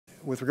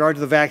with regard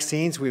to the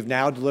vaccines, we've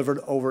now delivered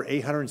over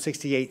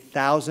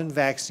 868,000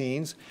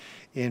 vaccines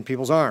in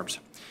people's arms.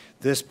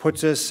 This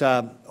puts us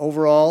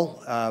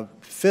overall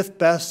fifth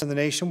best in the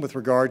nation with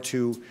regard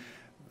to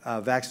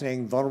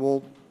vaccinating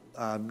vulnerable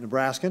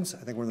Nebraskans.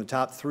 I think we're in the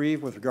top 3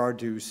 with regard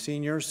to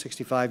seniors,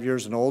 65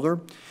 years and older.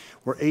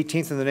 We're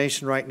 18th in the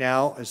nation right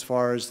now as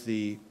far as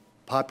the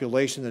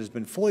population that has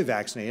been fully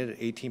vaccinated at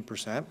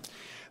 18%.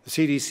 The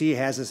CDC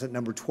has us at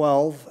number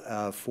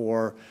 12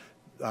 for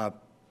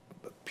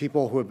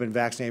people who have been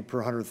vaccinated per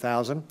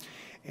 100,000.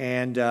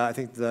 And I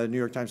think the New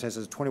York Times has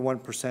us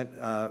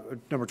 21%,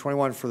 number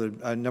 21 for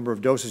the number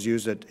of doses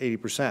used at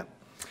 80%.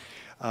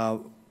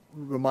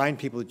 Remind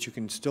people that you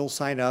can still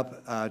sign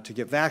up to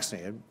get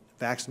vaccinated,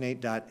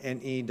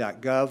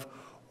 vaccinate.ne.gov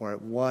or at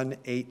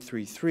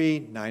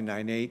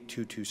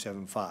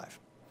 1-833-998-2275.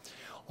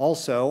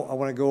 Also, I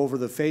want to go over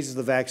the phases of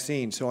the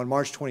vaccine. So on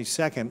March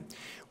 22nd,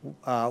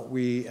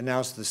 we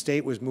announced the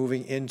state was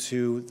moving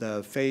into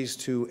the phase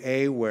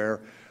 2A,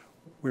 where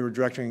we were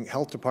directing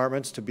health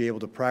departments to be able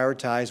to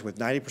prioritize with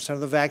 90% of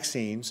the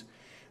vaccines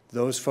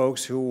those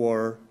folks who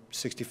were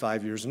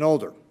 65 years and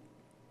older.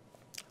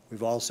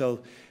 We've also,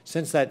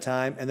 since that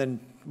time, and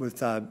then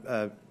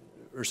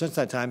since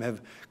that time,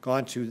 have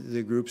gone to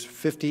the groups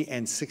 50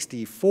 and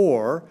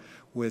 64,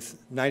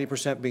 with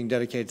 90% being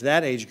dedicated to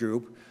that age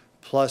group,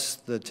 plus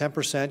the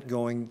 10%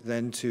 going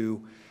then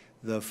to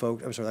the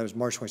folks, I'm sorry, that was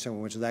March 27th,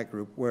 we went to that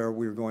group, where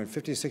we were going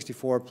 50 to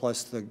 64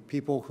 plus the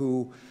people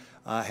who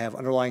have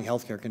underlying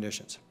healthcare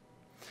conditions.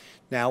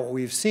 Now, what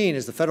we've seen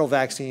is the federal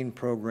vaccine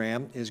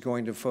program is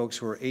going to folks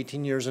who are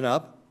 18 years and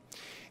up,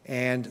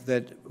 and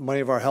that many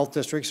of our health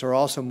districts are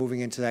also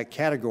moving into that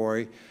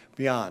category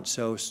beyond.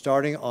 So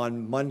starting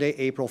on Monday,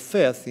 April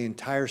 5th, the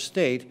entire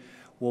state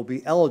will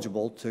be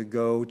eligible to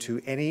go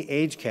to any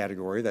age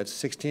category, that's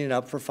 16 and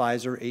up for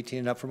Pfizer, 18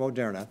 and up for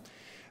Moderna,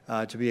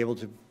 to be able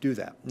to do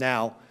that.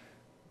 Now,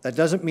 that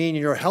doesn't mean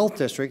in your health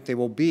district they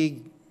will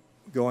be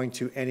going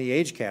to any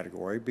age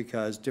category,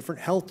 because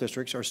different health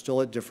districts are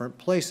still at different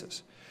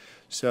places.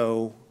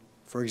 So,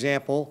 for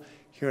example,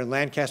 here in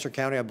Lancaster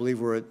County, I believe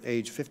we're at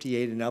age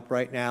 58 and up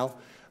right now,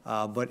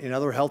 but in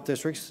other health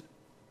districts,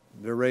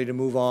 they're ready to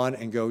move on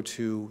and go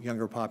to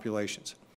younger populations.